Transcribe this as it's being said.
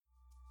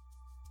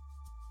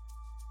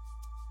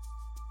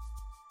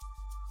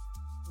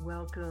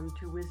Welcome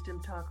to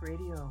Wisdom Talk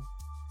Radio,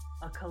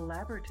 a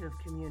collaborative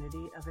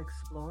community of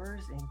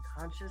explorers in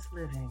conscious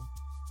living.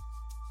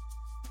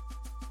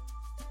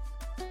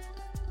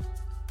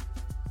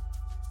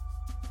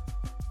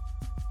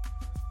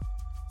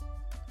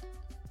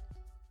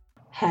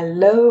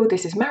 Hello,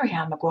 this is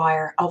Marianne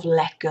Maguire of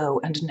Let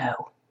Go and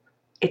Know.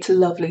 It's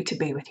lovely to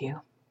be with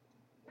you.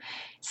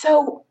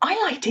 So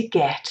I like to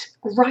get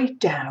right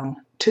down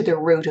to the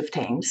root of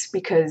things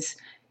because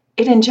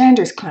it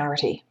engenders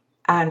clarity,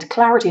 and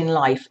clarity in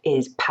life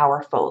is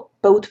powerful,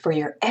 both for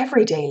your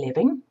everyday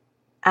living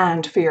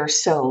and for your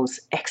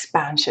soul's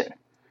expansion.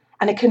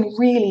 And it can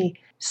really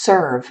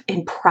serve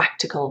in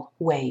practical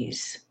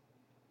ways.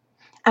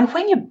 And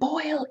when you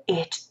boil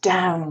it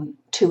down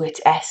to its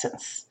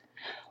essence,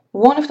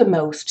 one of the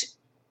most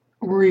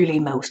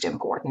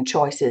important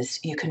choices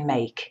you can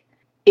make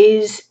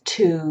is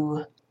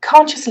to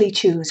consciously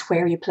choose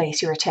where you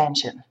place your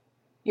attention,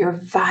 your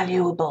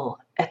valuable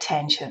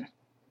attention.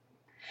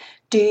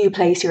 Do you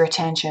place your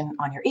attention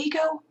on your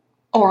ego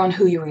or on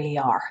who you really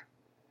are?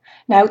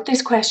 Now,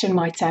 this question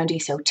might sound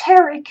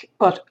esoteric,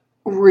 but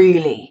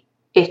really,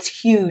 it's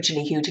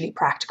hugely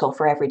practical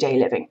for everyday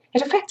living.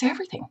 It affects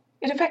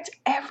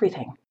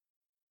everything.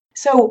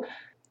 So,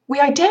 we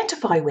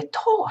identify with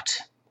thought,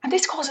 and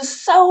this causes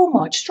so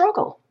much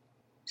struggle.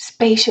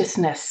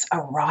 Spaciousness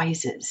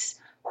arises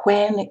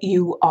when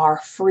you are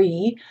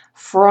free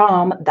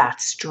from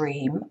that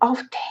stream of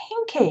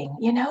thinking,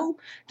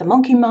 the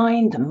monkey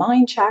mind, the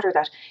mind chatter,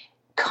 that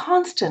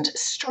constant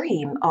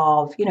stream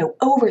of,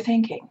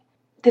 overthinking.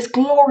 This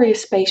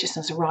glorious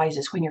spaciousness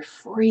arises when you're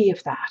free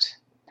of that.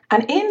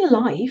 And in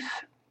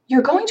life,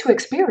 you're going to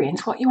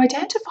experience what you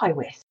identify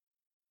with.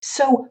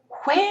 So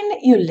when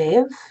you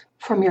live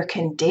from your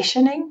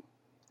conditioning,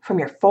 from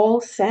your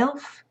false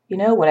self,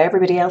 what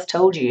everybody else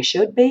told you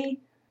should be,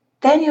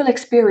 then you'll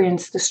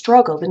experience the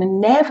struggle that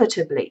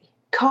inevitably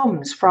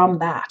comes from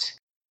that.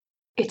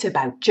 It's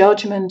about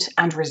judgment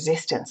and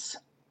resistance.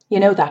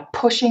 That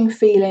pushing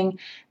feeling,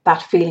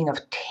 that feeling of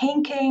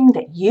thinking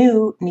that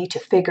you need to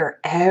figure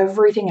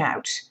everything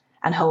out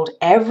and hold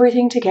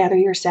everything together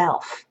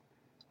yourself,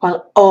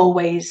 while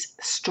always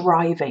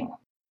striving,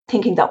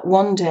 thinking that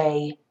one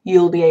day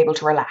you'll be able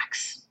to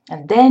relax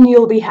and then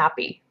you'll be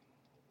happy.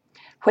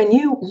 When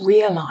you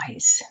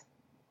realize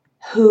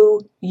who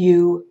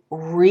you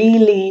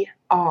really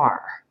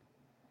are,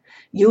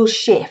 you'll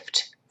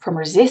shift from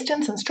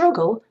resistance and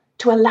struggle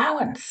to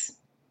allowance,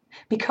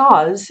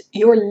 because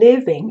you're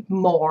living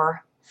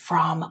more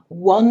from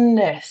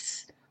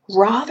oneness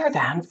rather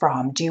than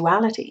from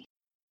duality.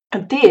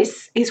 And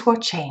this is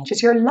what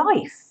changes your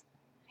life,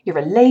 your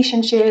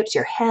relationships,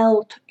 your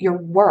health, your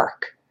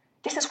work.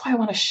 This is why I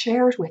want to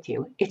share it with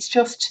you. It's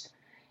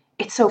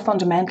so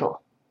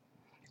fundamental.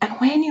 And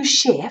when you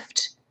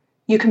shift,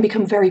 you can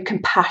become very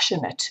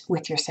compassionate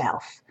with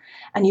yourself,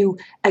 and you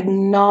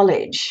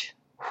acknowledge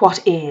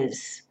what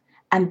is.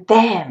 And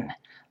then,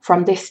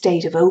 from this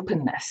state of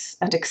openness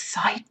and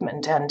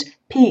excitement and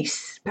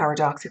peace,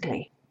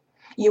 paradoxically,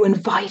 you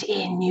invite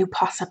in new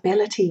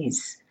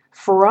possibilities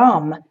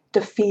from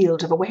the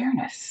field of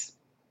awareness.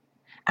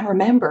 And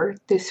remember,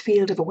 this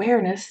field of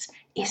awareness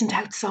isn't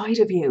outside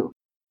of you.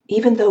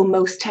 Even though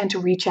most tend to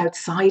reach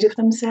outside of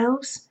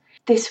themselves,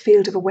 this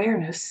field of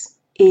awareness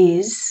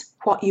is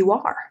what you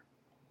are.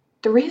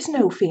 There is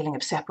no feeling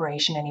of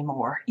separation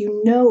anymore.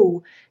 You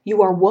know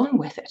you are one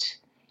with it.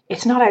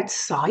 It's not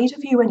outside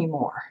of you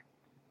anymore.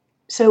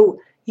 So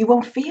you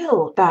won't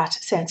feel that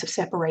sense of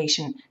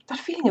separation, that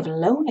feeling of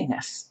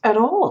loneliness at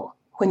all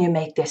when you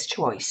make this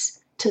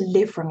choice to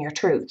live from your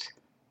truth,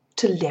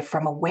 to live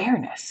from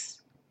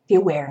awareness, the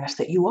awareness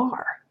that you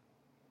are.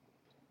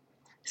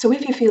 So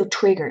if you feel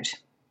triggered,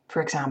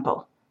 for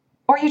example,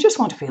 or you just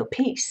want to feel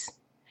peace,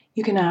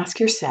 you can ask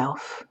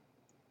yourself,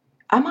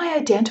 am I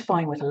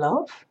identifying with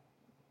love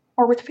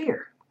or with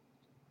fear?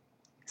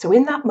 So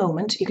in that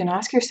moment, you can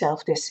ask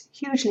yourself this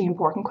hugely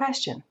important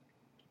question.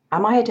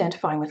 Am I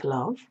identifying with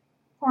love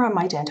or am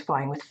I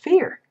identifying with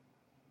fear?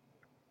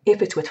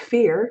 If it's with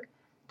fear,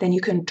 then you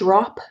can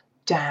drop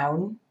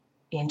down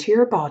into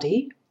your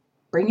body,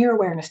 bring your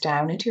awareness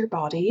down into your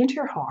body, into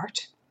your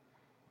heart,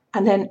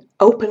 and then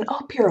open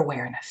up your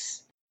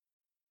awareness.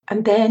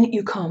 And then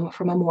you come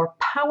from a more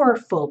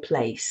powerful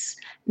place,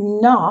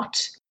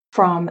 not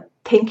from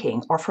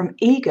thinking or from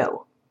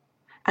ego.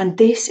 And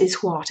this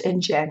is what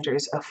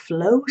engenders a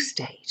flow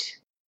state.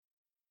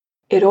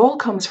 It all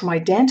comes from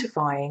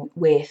identifying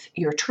with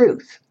your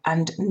truth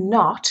and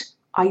not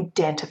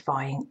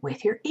identifying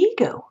with your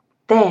ego.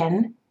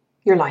 Then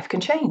your life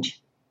can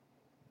change.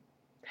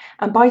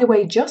 And by the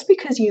way, just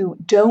because you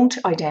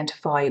don't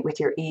identify with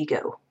your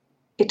ego,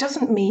 it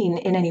doesn't mean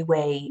in any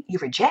way you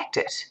reject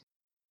it.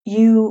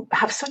 You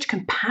have such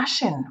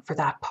compassion for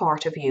that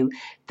part of you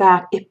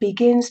that it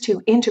begins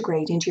to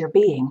integrate into your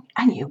being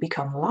and you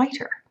become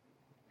lighter.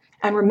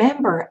 And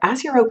remember,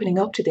 as you're opening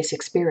up to this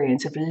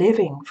experience of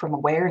living from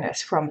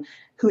awareness, from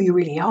who you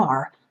really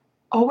are,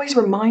 always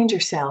remind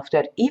yourself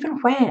that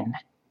even when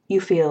you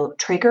feel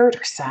triggered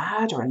or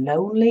sad or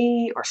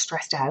lonely or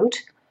stressed out,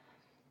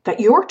 that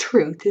your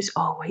truth is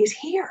always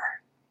here.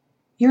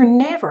 You're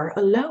never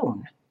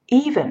alone,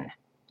 even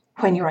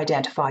when you're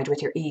identified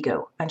with your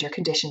ego and your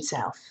conditioned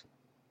self.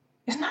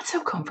 Isn't that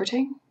so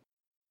comforting?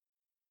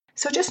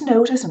 So just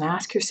notice and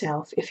ask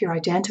yourself if you're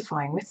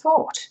identifying with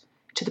thought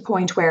to the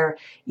point where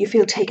you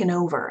feel taken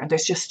over and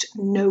there's just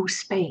no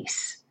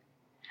space.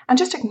 And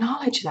just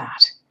acknowledge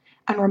that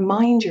and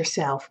remind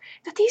yourself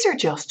that these are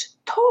just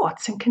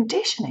thoughts and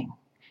conditioning,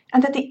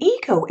 and that the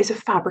ego is a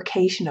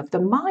fabrication of the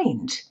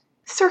mind,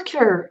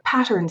 circular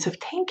patterns of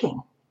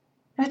thinking.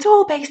 And it's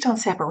all based on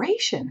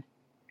separation.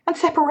 And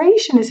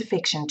separation is a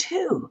fiction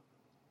too.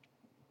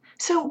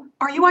 So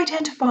are you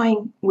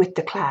identifying with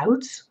the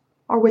clouds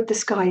or with the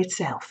sky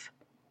itself?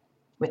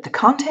 With the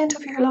content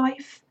of your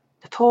life,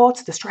 the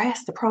thoughts, the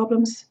stress, the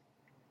problems?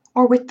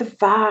 Or with the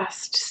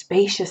vast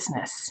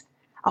spaciousness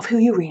of who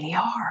you really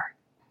are?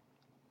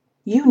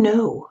 You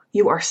know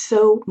you are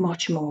so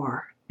much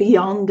more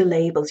beyond the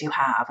labels you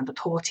have and the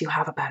thoughts you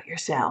have about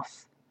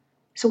yourself.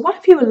 So what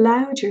if you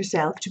allowed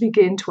yourself to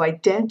begin to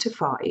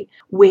identify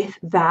with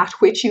that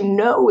which you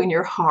know in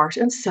your heart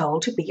and soul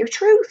to be your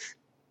truth?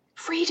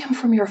 Freedom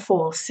from your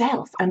false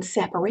self and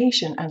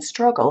separation and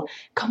struggle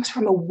comes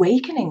from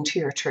awakening to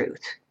your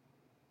truth.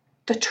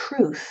 The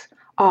truth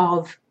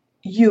of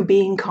you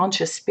being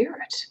conscious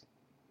spirit,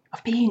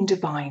 of being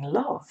divine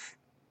love.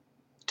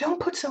 Don't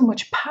put so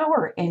much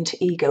power into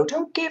ego.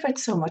 Don't give it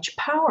so much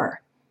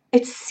power.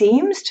 It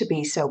seems to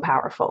be so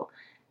powerful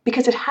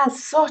because it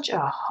has such a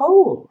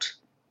hold.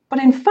 But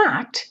in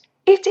fact,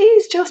 it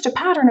is just a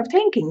pattern of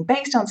thinking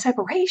based on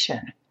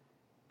separation.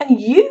 And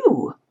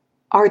you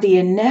are the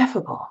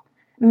ineffable,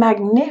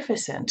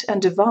 magnificent,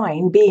 and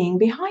divine being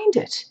behind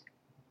it.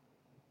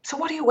 So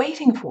what are you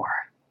waiting for?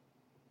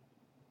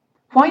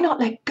 Why not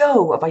let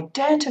go of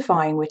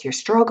identifying with your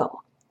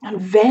struggle and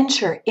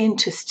venture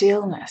into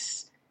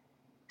stillness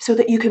so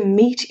that you can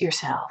meet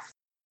yourself?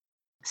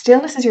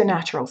 Stillness is your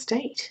natural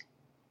state.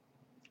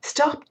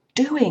 Stop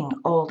doing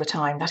all the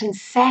time, that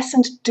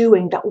incessant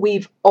doing that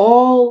we've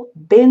all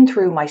been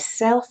through,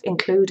 myself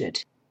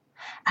included,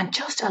 and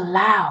just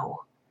allow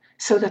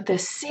so that the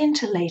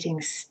scintillating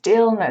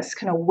stillness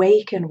can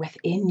awaken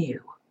within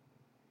you.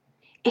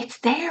 It's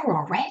there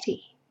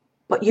already,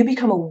 but you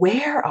become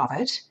aware of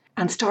it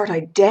and start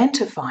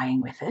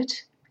identifying with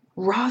it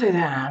rather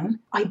than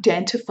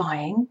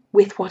identifying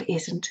with what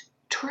isn't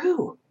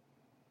true.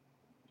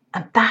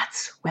 And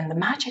that's when the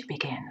magic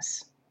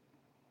begins.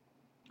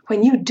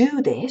 When you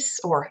do this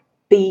or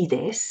be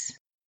this,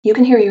 you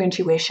can hear your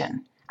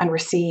intuition and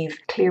receive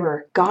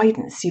clearer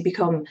guidance. You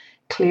become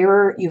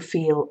clearer, you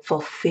feel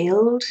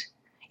fulfilled,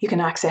 you can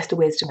access the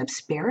wisdom of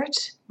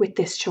spirit with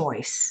this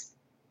choice.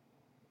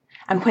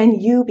 And when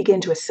you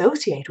begin to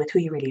associate with who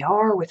you really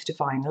are, with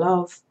divine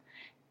love,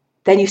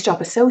 then you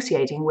stop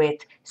associating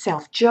with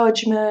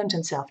self-judgment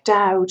and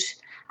self-doubt,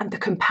 and the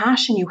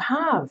compassion you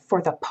have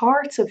for the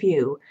parts of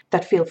you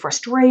that feel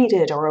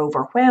frustrated or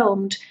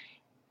overwhelmed.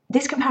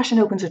 This compassion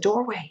opens a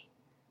doorway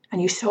and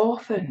you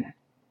soften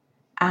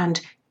and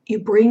you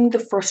bring the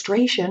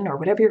frustration or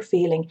whatever you're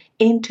feeling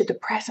into the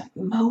present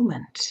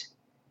moment.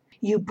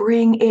 You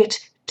bring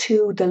it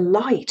to the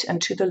light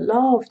and to the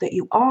love that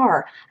you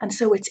are. And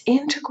so it's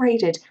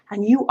integrated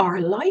and you are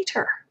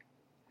lighter.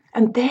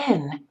 And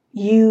then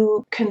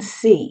you can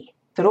see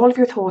that all of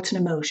your thoughts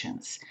and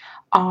emotions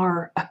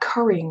are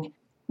occurring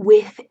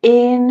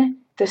within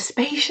the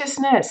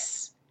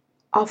spaciousness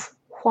of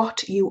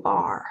what you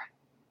are.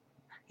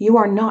 You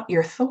are not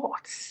your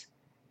thoughts.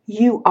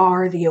 You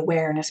are the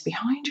awareness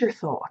behind your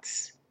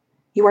thoughts.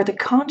 You are the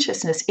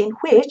consciousness in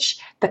which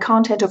the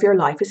content of your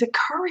life is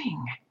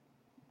occurring.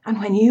 And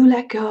when you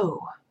let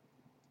go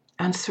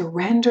and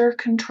surrender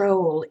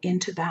control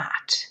into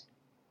that,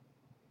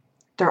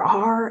 there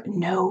are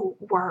no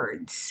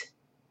words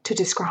to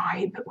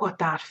describe what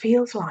that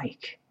feels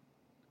like.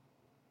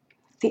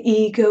 The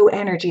ego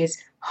energy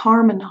is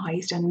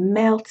harmonized and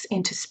melts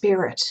into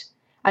spirit.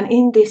 And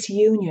in this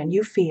union,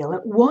 you feel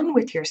at one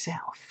with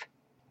yourself,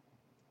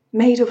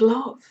 made of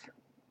love,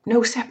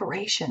 no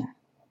separation.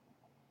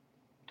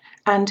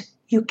 And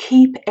you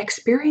keep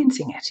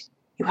experiencing it.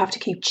 You have to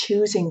keep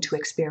choosing to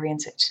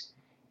experience it.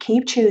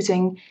 Keep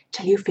choosing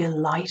till you feel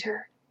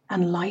lighter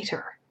and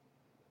lighter.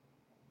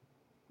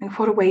 And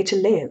what a way to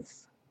live.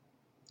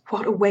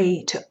 What a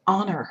way to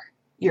honor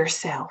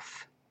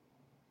yourself.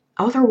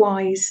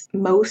 Otherwise,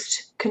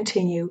 most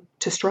continue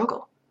to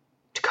struggle,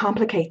 to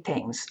complicate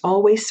things,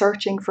 always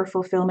searching for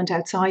fulfillment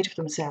outside of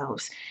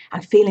themselves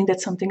and feeling that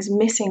something's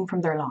missing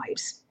from their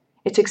lives.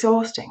 It's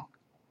exhausting.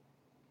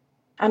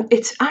 And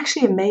it's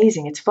actually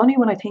amazing. It's funny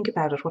when I think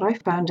about it. What I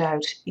found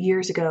out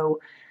years ago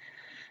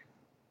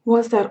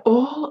was that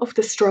all of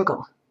the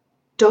struggle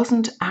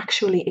doesn't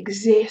actually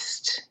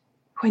exist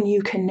when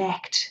you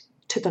connect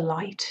to the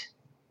light,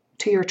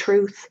 to your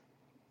truth,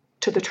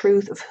 to the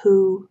truth of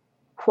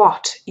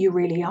what you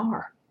really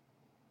are.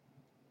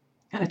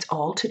 And it's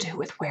all to do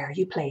with where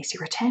you place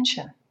your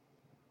attention.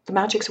 The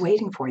magic's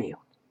waiting for you.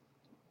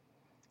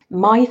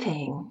 My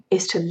thing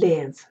is to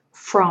live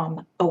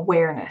from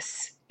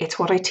awareness. It's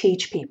what I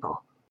teach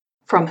people.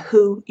 from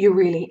who you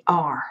really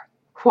are,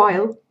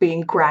 while being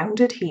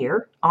grounded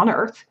here on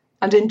earth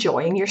and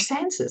enjoying your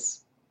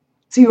senses.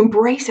 So you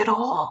embrace it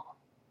all.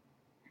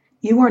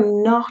 You are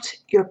not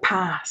your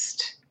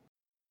past.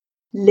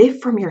 Live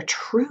from your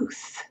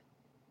truth.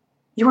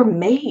 You are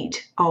made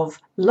of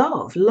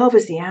love. Love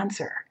is the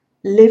answer.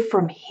 Live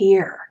from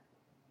here.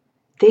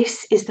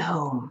 This is the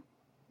home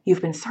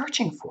you've been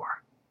searching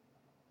for.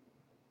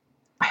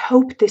 I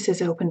hope this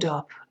has opened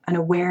up an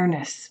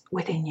awareness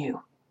within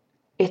you.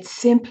 It's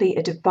simply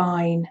a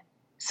divine,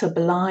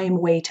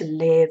 sublime way to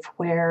live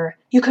where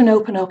you can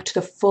open up to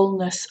the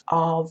fullness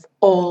of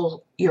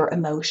all your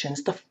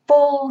emotions, the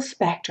full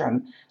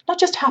spectrum, not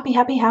just happy,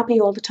 happy, happy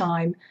all the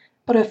time,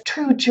 but of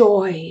true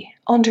joy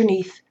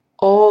underneath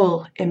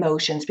all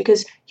emotions,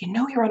 because you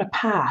know you're on a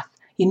path,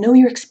 you know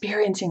you're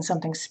experiencing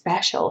something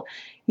special,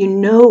 you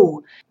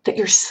know that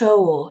your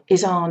soul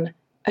is on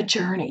a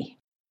journey.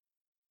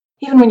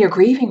 Even when you're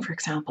grieving, for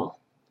example,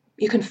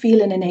 you can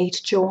feel an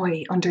innate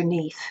joy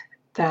underneath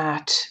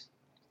that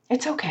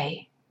it's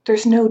okay.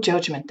 There's no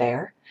judgment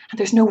there, and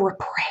there's no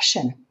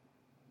repression.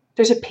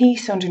 There's a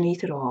peace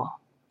underneath it all.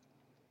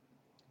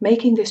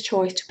 Making this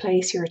choice to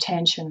place your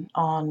attention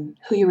on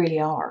who you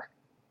really are,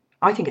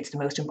 I think it's the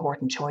most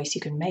important choice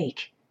you can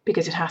make,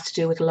 because it has to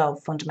do with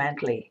love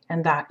fundamentally,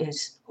 and that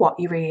is what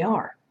you really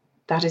are.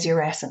 That is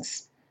your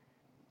essence.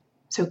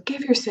 So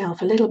give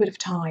yourself a little bit of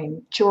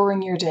time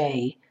during your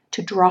day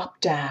to drop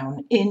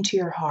down into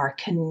your heart,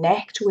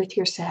 connect with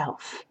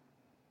yourself,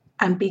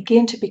 and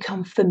begin to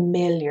become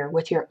familiar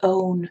with your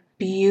own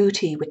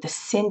beauty, with the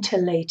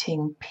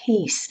scintillating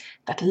peace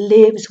that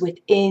lives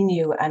within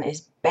you and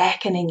is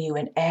beckoning you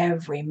in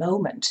every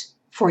moment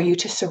for you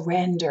to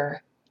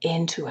surrender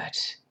into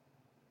it.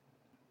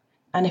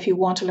 And if you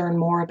want to learn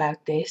more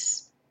about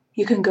this,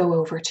 you can go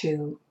over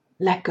to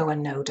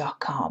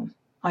letgoandknow.com.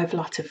 I have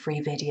lots of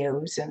free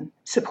videos and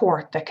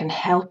support that can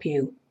help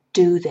you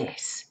do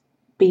this,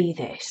 be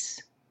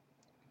this.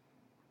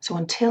 So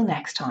until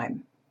next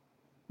time,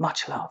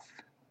 much love.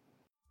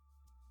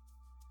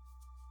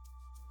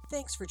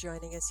 Thanks for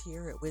joining us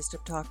here at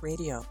Wisdom Talk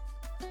Radio.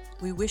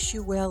 We wish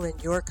you well in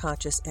your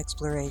conscious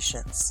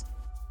explorations.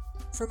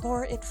 For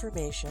more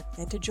information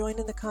and to join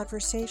in the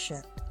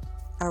conversation,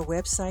 our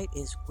website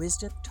is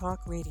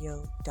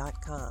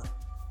wisdomtalkradio.com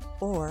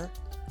or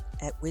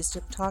at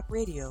Wisdom Talk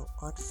Radio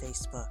on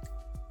Facebook.